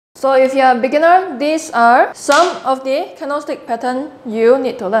So if you are a beginner, these are some of the candlestick pattern you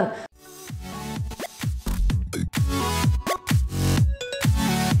need to learn.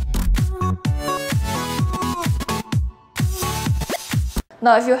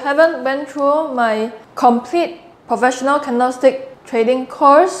 Now, if you haven't went through my complete professional candlestick trading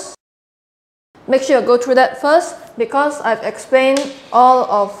course, make sure you go through that first, because I've explained all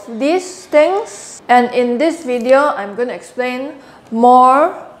of these things, and in this video I'm going to explain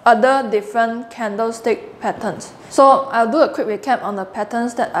more other different candlestick patterns. So I'll do a quick recap on the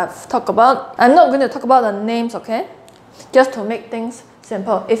patterns that I've talked about. I'm not going to talk about the names, okay? Just to make things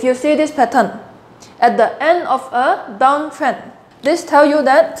simple. If you see this pattern at the end of a downtrend, this tells you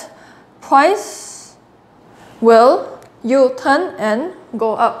that price will U-turn and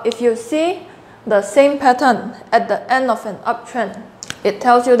go up. If you see the same pattern at the end of an uptrend, it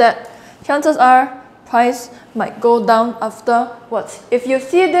tells you that chances are price might go down afterwards. If you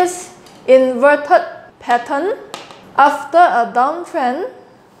see this inverted pattern after a downtrend,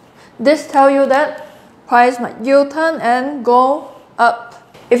 this tells you that price might U-turn and go up.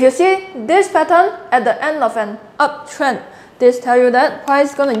 If you see this pattern at the end of an uptrend, this tells you that price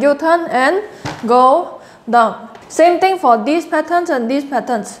is going to U-turn and go down. Same thing for these patterns and these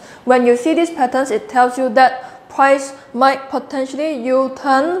patterns. When you see these patterns, it tells you that price might potentially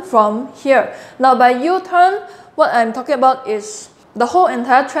U-turn from here. Now by U-turn, what I'm talking about is the whole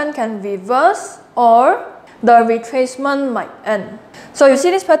entire trend can reverse or the retracement might end. So you see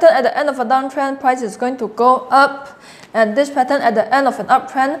this pattern at the end of a downtrend, price is going to go up, and this pattern at the end of an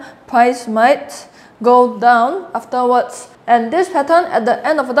uptrend, price might go down afterwards. And this pattern at the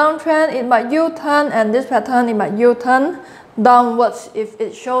end of a downtrend, it might U-turn, and this pattern, it might U-turn downwards if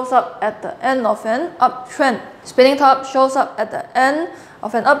it shows up at the end of an uptrend. Spinning top shows up at the end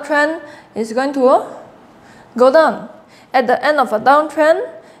of an uptrend, it's going to go down. At the end of a downtrend,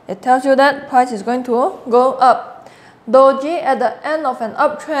 it tells you that price is going to go up. Doji at the end of an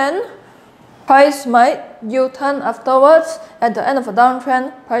uptrend, price might U-turn afterwards. At the end of a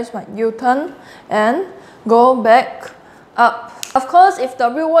downtrend, price might U-turn and go back up. Of course, if the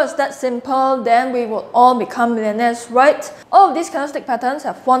real world is that simple, then we will all become millionaires, right? All of these candlestick patterns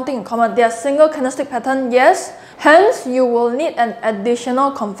have one thing in common. They are single candlestick pattern, yes. Hence, you will need an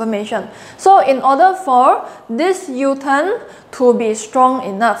additional confirmation. So in order for this U-turn to be strong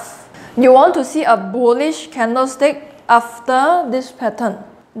enough, you want to see a bullish candlestick after this pattern.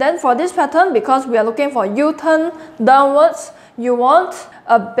 Then for this pattern, because we are looking for U-turn downwards, you want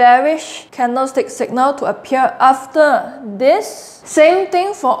a bearish candlestick signal to appear after this. Same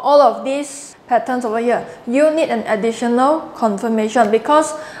thing for all of these patterns over here. You need an additional confirmation,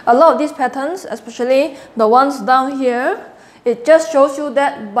 because a lot of these patterns, especially the ones down here, it just shows you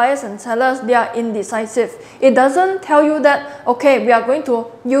that buyers and sellers, they are indecisive. It doesn't tell you that, okay, we are going to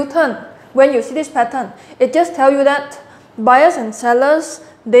U-turn. When you see this pattern, it just tells you that buyers and sellers,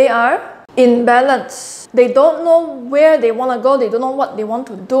 they are in balance. They don't know where they want to go, they don't know what they want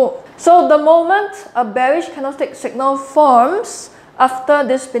to do. So the moment a bearish candlestick signal forms after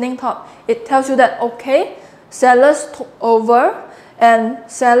this spinning top, it tells you that, okay, sellers took over and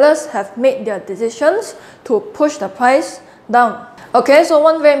sellers have made their decisions to push the price down. Okay, so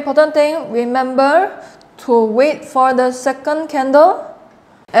one very important thing, remember to wait for the second candle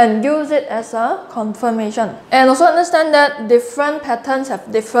and use it as a confirmation. And also understand that different patterns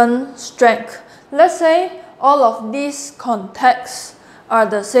have different strength. Let's say all of these contacts are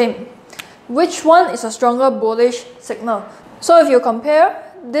the same. Which one is a stronger bullish signal? So if you compare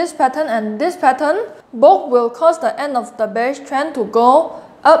this pattern and this pattern, both will cause the end of the bearish trend to go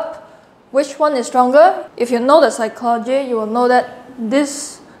up. Which one is stronger? If you know the psychology, you will know that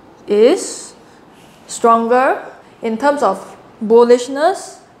this is stronger in terms of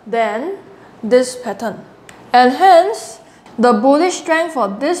bullishness than this pattern. And hence, the bullish strength for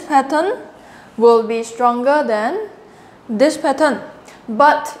this pattern will be stronger than this pattern.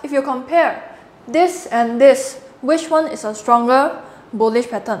 But if you compare this and this, which one is a stronger bullish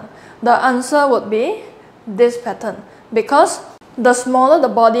pattern? The answer would be this pattern, because the smaller the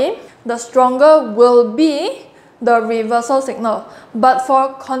body, the stronger will be the reversal signal. But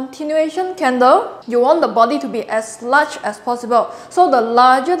for continuation candle, you want the body to be as large as possible. So the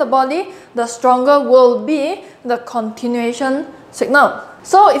larger the body, the stronger will be the continuation signal.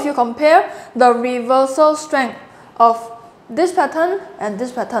 So if you compare the reversal strength of this pattern and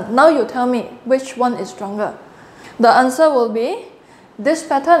this pattern, now you tell me which one is stronger. The answer will be this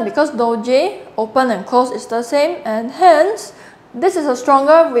pattern, because doji, open and close, is the same, and hence this is a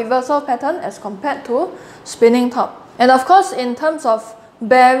stronger reversal pattern as compared to spinning top. And of course, in terms of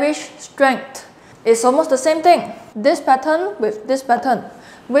bearish strength, it's almost the same thing. This pattern with this pattern.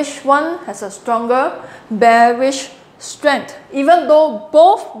 which one has a stronger bearish strength? Even though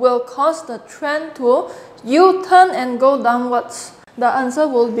both will cause the trend to U-turn and go downwards, the answer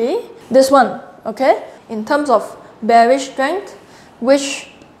will be this one, okay? In terms of bearish strength, which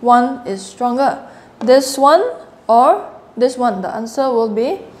one is stronger? This one or this one? The answer will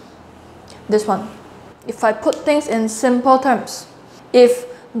be this one. If I put things in simple terms, if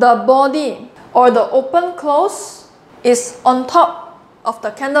the body or the open close is on top of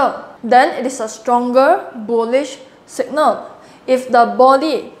the candle, then it is a stronger bullish signal. If the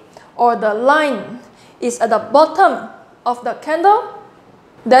body or the line is at the bottom of the candle,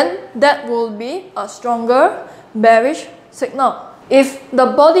 then that will be a stronger bearish signal. If the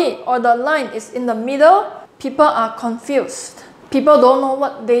body or the line is in the middle, people are confused. People don't know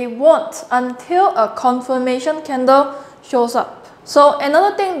what they want until a confirmation candle shows up. So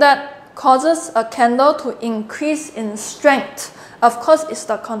another thing that causes a candle to increase in strength, of course, is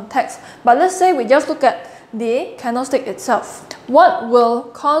the context. But let's say we just look at the candlestick itself. What will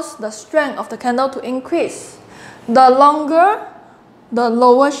cause the strength of the candle to increase? The longer the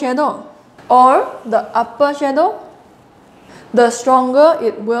lower shadow or the upper shadow, the stronger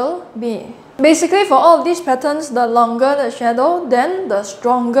it will be. Basically, for all of these patterns, the longer the shadow, then the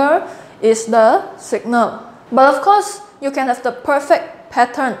stronger is the signal. But of course, you can have the perfect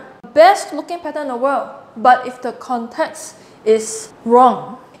pattern, best looking pattern in the world, but if the context is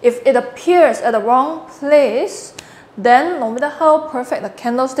wrong, if it appears at the wrong place, then no matter how perfect the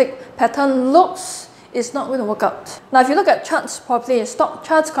candlestick pattern looks, it's not going to work out. Now, if you look at charts properly, stock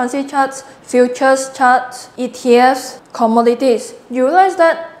charts, currency charts, futures charts, ETFs, commodities, you realize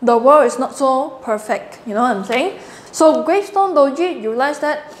that the world is not so perfect. You know what I'm saying? So gravestone doji, you realize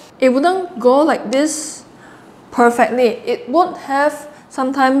that it wouldn't go like this perfectly. It would have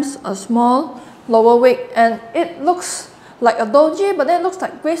sometimes a small lower wick, and it looks like a doji, but then it looks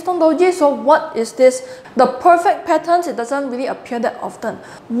like gravestone doji. So what is this? The perfect patterns, it doesn't really appear that often.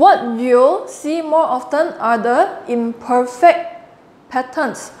 What you'll see more often are the imperfect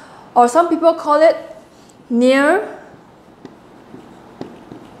patterns, or some people call it near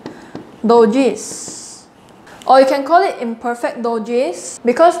dojis, or you can call it imperfect dojis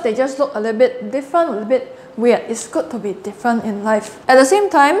because they just look a little bit different, a little bit weird. It's good to be different in life. At the same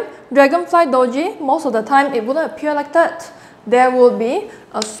time, dragonfly doji, most of the time it wouldn't appear like that. There will be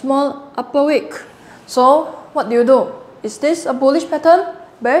a small upper wick. So what do? Is this a bullish pattern,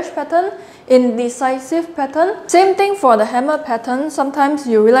 bearish pattern, indecisive pattern? Same thing for the hammer pattern. Sometimes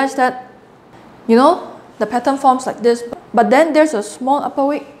you realize that, you know, the pattern forms like this, but then there's a small upper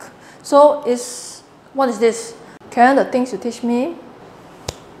wick. So what is this? Karen, the things you teach me,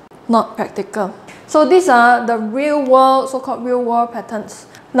 not practical. So these are the real world, so-called real world patterns.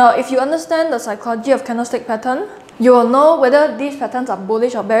 Now, if you understand the psychology of candlestick pattern, you will know whether these patterns are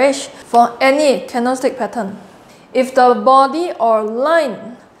bullish or bearish for any candlestick pattern. If the body or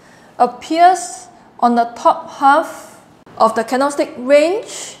line appears on the top half of the candlestick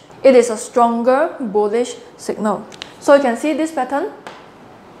range, it is a stronger bullish signal. So you can see this pattern.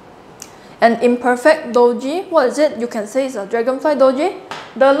 An imperfect doji, what is it? You can say it's a dragonfly doji.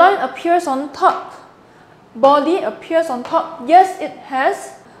 The line appears on top. Body appears on top. Yes, it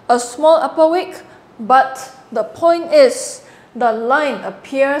has a small upper wick, but the point is the line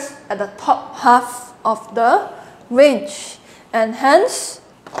appears at the top half of the range, and hence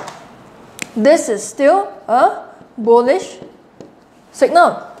this is still a bullish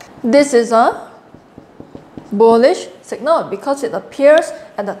signal. This is a bullish signal because it appears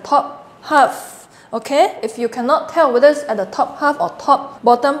at the top half. Okay, if you cannot tell whether it's at the top half or top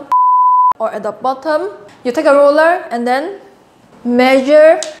bottom or at the bottom, you take a ruler and then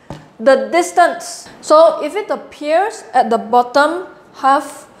measure the distance. So if it appears at the bottom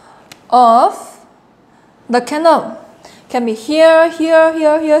half of the candle, can be here, here,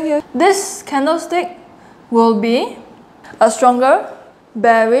 here, here, here, this candlestick will be a stronger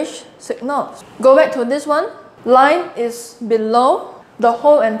bearish signal. Go back to this one. Line is below the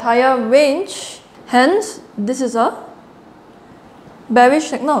whole entire range, hence this is a bearish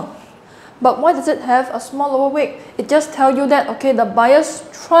signal. But why does it have a small lower wick? It just tells you that, okay, the buyers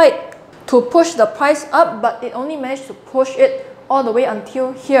tried to push the price up, but it only managed to push it all the way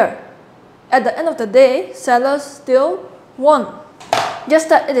until here. At the end of the day, sellers still won. Just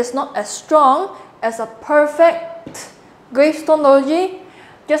that it is not as strong as a perfect gravestone doji.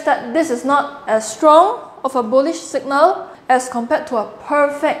 Just that this is not as strong of a bullish signal as compared to a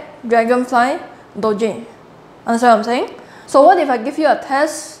perfect dragonfly doji. Understand what I'm saying? So what if I give you a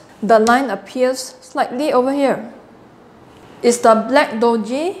test? The line appears slightly over here. Is the black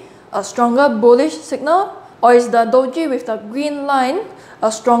doji a stronger bullish signal, or is the doji with the green line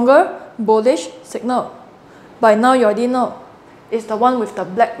a stronger bullish signal? By now you already know. It's the one with the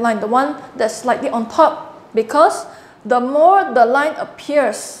black line, the one that's slightly on top, because the more the line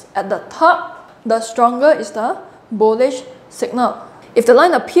appears at the top, the stronger is the bullish signal. If the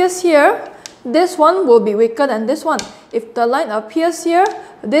line appears here, this one will be weaker than this one. If the line appears here,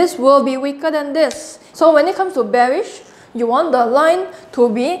 this will be weaker than this. So when it comes to bearish, you want the line to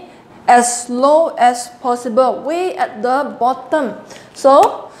be as low as possible, way at the bottom.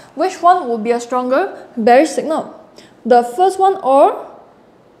 So which one will be a stronger bearish signal? The first one or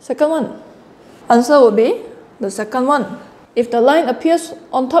second one? Answer will be the second one. If the line appears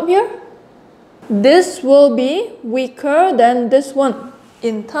on top here, this will be weaker than this one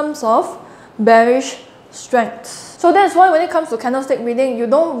in terms of bearish strength. So that's why when it comes to candlestick reading, you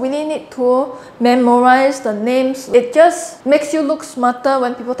don't really need to memorize the names. It just makes you look smarter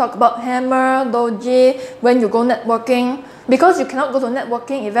when people talk about hammer, doji, when you go networking. Because you cannot go to a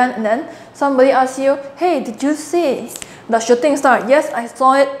networking event and then somebody asks you, hey, did you see the shooting star? Yes, I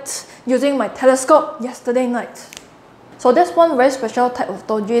saw it using my telescope yesterday night. So that's one very special type of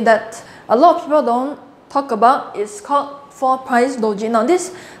doji that a lot of people don't talk about. It's called for price doji. Now this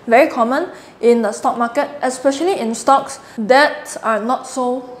is very common in the stock market, especially in stocks that are not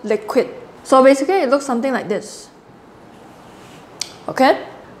so liquid. So basically it looks something like this. Okay,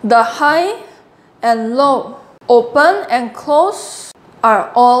 the high and low, open and close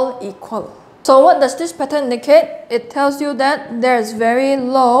are all equal. So what does this pattern indicate? It tells you that there is very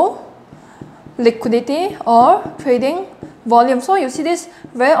low liquidity or trading volume. So you see this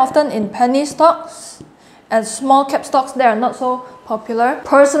very often in penny stocks and small cap stocks that are not so popular.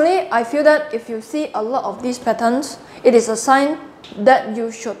 Personally, I feel that if you see a lot of these patterns, it is a sign that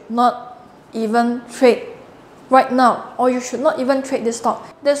you should not even trade right now, or you should not even trade this stock.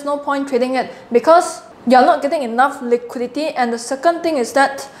 There's no point trading it because you're not getting enough liquidity. And the second thing is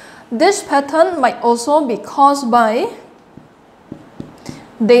that this pattern might also be caused by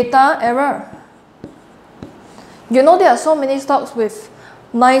data error. You know, there are so many stocks with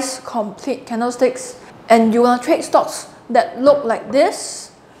nice complete candlesticks, and you want to trade stocks that look like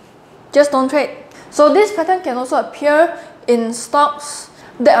this, just don't trade. So this pattern can also appear in stocks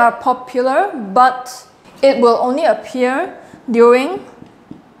that are popular, but it will only appear during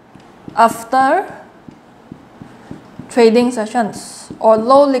after trading sessions or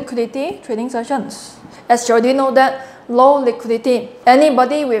low liquidity trading sessions. As you already know that low liquidity,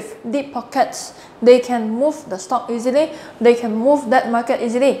 anybody with deep pockets, they can move the stock easily, they can move that market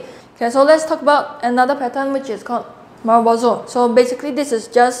easily. Okay, so let's talk about another pattern which is called marubozu. So basically this is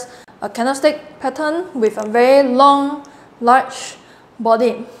just a candlestick pattern with a very long, large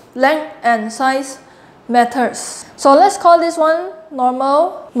body. Length and size matters. So let's call this one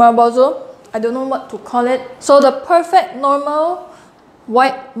normal marubozu. I don't know what to call it. So the perfect normal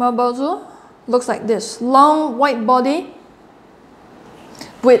white marubozu looks like this. Long white body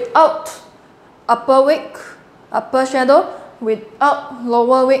without upper wick, upper shadow, without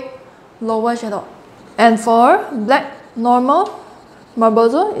lower wick, lower shadow. And for black normal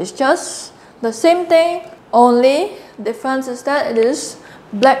marubozu, it's just the same thing, only difference is that it is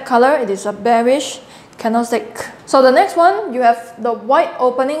black color, it is a bearish candlestick. So the next one, you have the white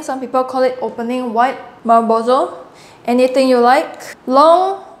opening. Some people call it opening white marubozu. Anything you like.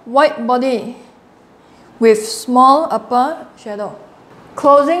 Long white body with small upper shadow.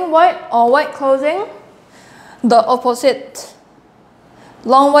 Closing white or white closing, the opposite.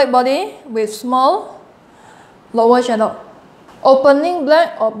 Long white body with small lower shadow. Opening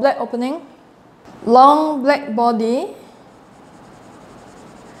black or black opening, long black body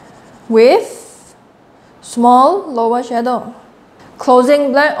with small lower shadow.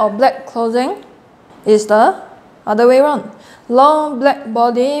 Closing black or black closing is the other way around. Long black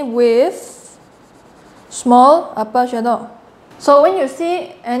body with small upper shadow. So when you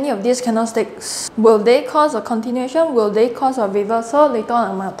see any of these candlesticks, will they cause a continuation? Will they cause a reversal? Later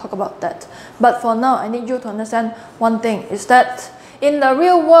on I'm going to talk about that. But for now, I need you to understand one thing, is that in the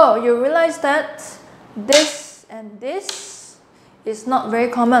real world, you realize that this and this is not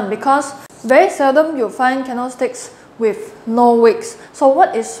very common, because very seldom you find candlesticks with no wicks. So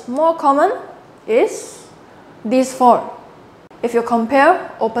what is more common is these four. If you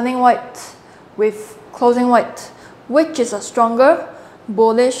compare opening white with closing white, which is a stronger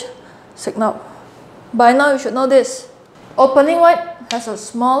bullish signal? By now you should know this. Opening white has a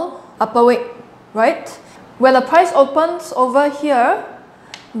small upper wick, right? When the price opens over here,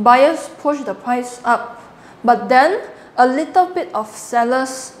 buyers push the price up. But then a little bit of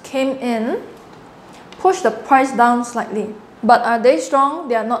sellers came in, push the price down slightly. But are they strong?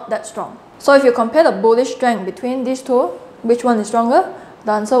 They are not that strong. So if you compare the bullish strength between these two, which one is stronger?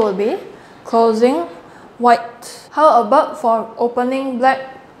 The answer will be closing white. How about for opening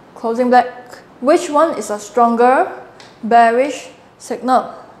black, closing black? Which one is a stronger bearish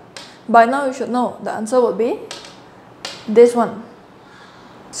signal? By now you should know the answer would be this one.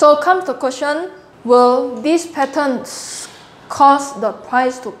 So comes the question, will these patterns cause the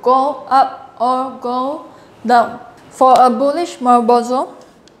price to go up or go down? For a bullish marubozu,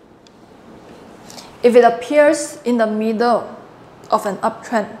 if it appears in the middle of an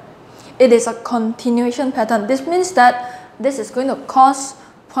uptrend, it is a continuation pattern. This means that this is going to cause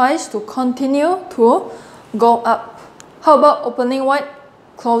price to continue to go up. How about opening white,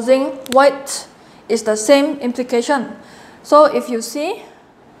 closing white? Is the same implication. So if you see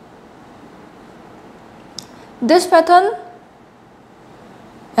this pattern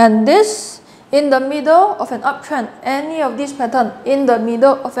and this in the middle of an uptrend, any of these patterns in the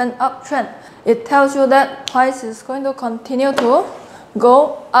middle of an uptrend, it tells you that price is going to continue to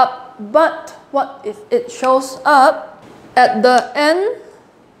go up. But what if it shows up at the end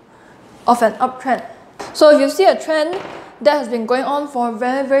of an uptrend? So if you see a trend that has been going on for a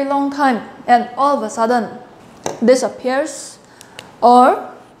very, very long time and all of a sudden this appears,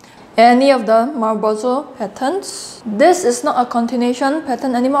 or any of the marubozu patterns, this is not a continuation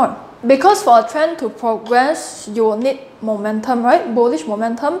pattern anymore. Because for a trend to progress, you will need momentum, right? Bullish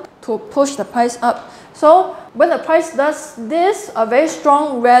momentum to push the price up. So when the price does this, a very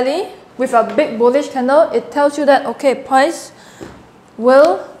strong rally with a big bullish candle, it tells you that, okay, price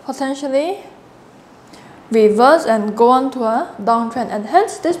will potentially reverse and go on to a downtrend, and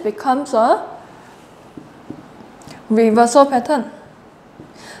hence this becomes a reversal pattern.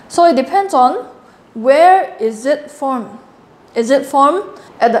 So it depends on where is it formed. Is it formed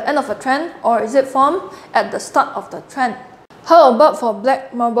at the end of a trend, or is it formed at the start of the trend? How about for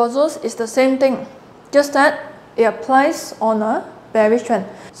black marubozus? It's the same thing, just that it applies on a bearish trend.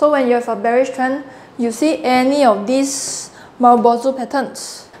 So when you have a bearish trend, you see any of these marubozu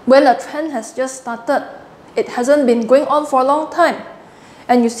patterns. When a trend has just started, it hasn't been going on for a long time,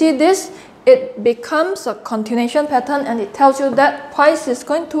 and you see this, it becomes a continuation pattern, and it tells you that price is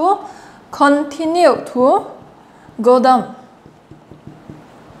going to continue to go down.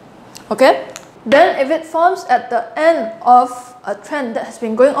 Okay? Then if it forms at the end of a trend that has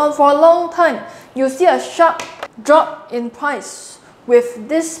been going on for a long time, you see a sharp drop in price with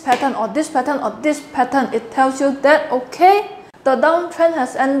this pattern or this pattern or this pattern, it tells you that, okay, the downtrend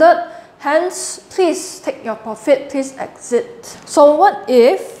has ended, hence please take your profit, please exit. So what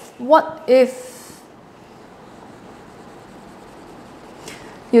if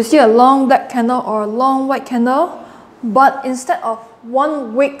you see a long black candle or a long white candle, but instead of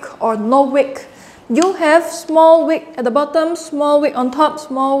one wick or no wick, you have small wick at the bottom, small wick on top,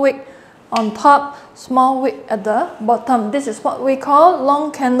 small wick on top, small wick at the bottom. This is what we call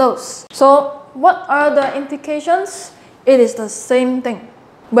long candles. So what are the implications? It is the same thing.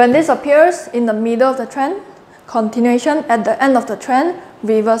 When this appears in the middle of the trend, continuation, at the end of the trend,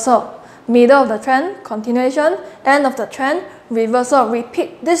 reversal. Middle of the trend, continuation, end of the trend, reversal.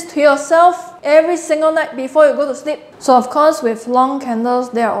 Repeat this to yourself every single night before you go to sleep. So of course, with long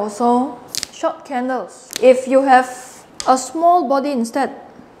candles, there are also short candles. If you have a small body instead,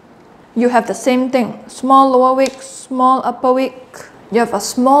 you have the same thing. Small lower wick, small upper wick. You have a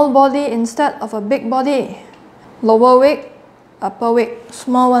small body instead of a big body. Lower wick, upper wick,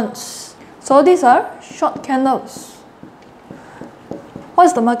 small ones. So these are short candles. What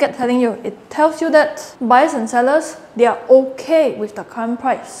is the market telling you? It tells you that buyers and sellers, they are okay with the current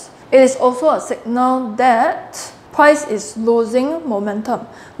price. It is also a signal that price is losing momentum.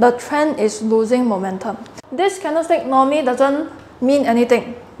 The trend is losing momentum. This candlestick normally doesn't mean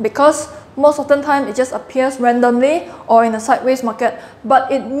anything because most of the time it just appears randomly or in a sideways market.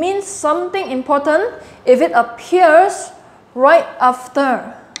 But it means something important if it appears right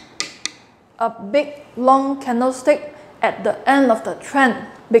after a big long candlestick at the end of the trend,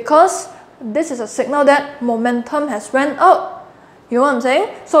 because this is a signal that momentum has ran out. You know what I'm saying?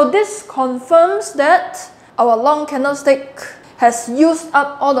 So this confirms that our long candlestick has used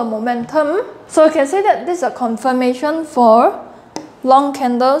up all the momentum. So you can say that this is a confirmation for long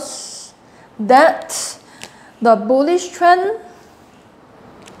candles that the bullish trend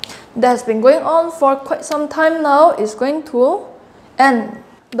that has been going on for quite some time now is going to end.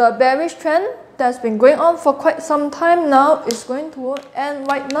 The bearish trend that's been going on for quite some time now is going to end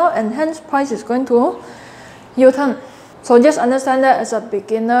right now, and hence price is going to U-turn. So just understand that as a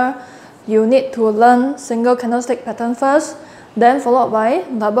beginner, you need to learn single candlestick pattern first, then followed by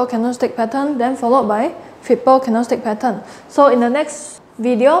double candlestick pattern, then followed by triple candlestick pattern. So in the next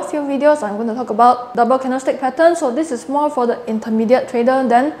few videos, I'm going to talk about double candlestick pattern. So this is more for the intermediate trader.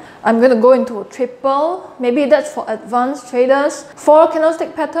 Then I'm going to go into triple. Maybe that's for advanced traders. 4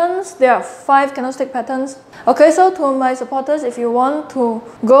 candlestick patterns. There are 5 candlestick patterns. Okay, so to my supporters, if you want to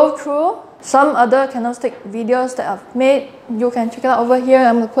go through some other candlestick videos that I've made, you can check it out over here.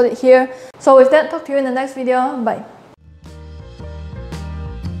 I'm going to put it here. So with that, talk to you in the next video. Bye.